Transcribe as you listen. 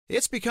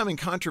It's becoming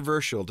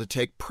controversial to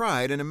take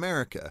pride in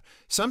America.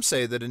 Some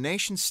say that a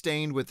nation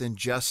stained with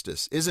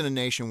injustice isn't a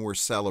nation worth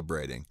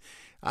celebrating.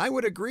 I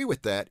would agree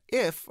with that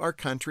if our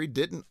country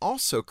didn't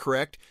also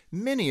correct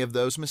many of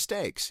those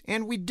mistakes,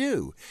 and we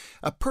do.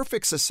 A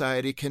perfect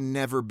society can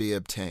never be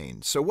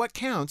obtained, so what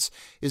counts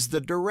is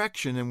the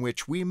direction in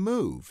which we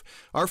move.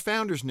 Our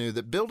founders knew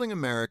that building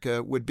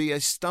America would be a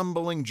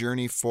stumbling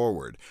journey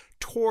forward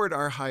toward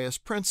our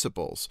highest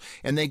principles,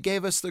 and they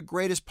gave us the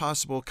greatest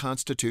possible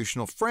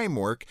constitutional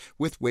framework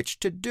with which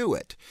to do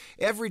it.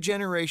 Every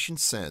generation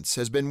since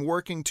has been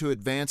working to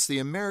advance the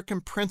American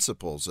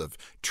principles of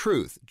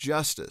truth,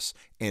 justice,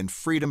 and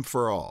freedom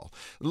for all.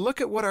 Look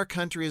at what our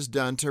country has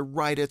done to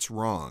right its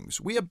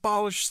wrongs. We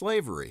abolished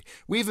slavery.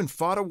 We even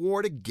fought a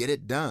war to get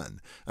it done.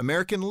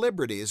 American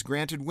liberty has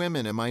granted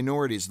women and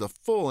minorities the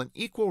full and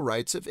equal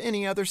rights of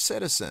any other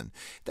citizen.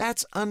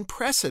 That's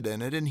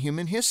unprecedented in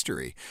human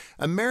history.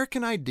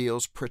 American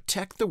ideals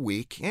protect the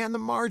weak and the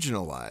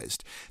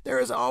marginalized. There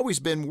has always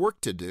been work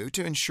to do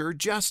to ensure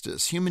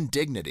justice, human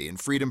dignity, and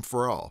freedom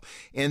for all,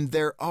 and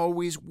there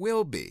always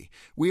will be.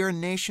 We are a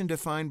nation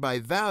defined by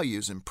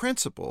values and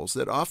principles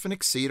that often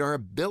exceed our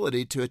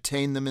ability to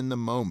attain them in the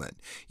moment,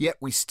 yet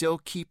we still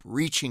keep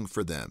reaching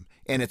for them,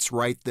 and it's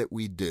right that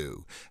we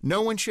do.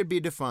 No one should be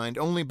defined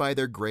only by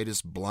their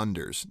greatest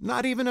blunders,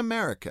 not even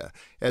America.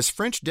 As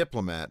French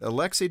diplomat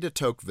Alexis de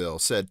Tocqueville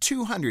said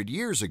 200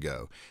 years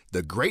ago,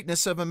 the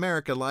greatness of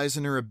America lies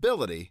in her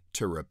ability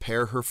to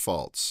repair her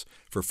faults.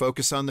 For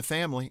Focus on the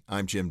Family,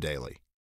 I'm Jim Daly.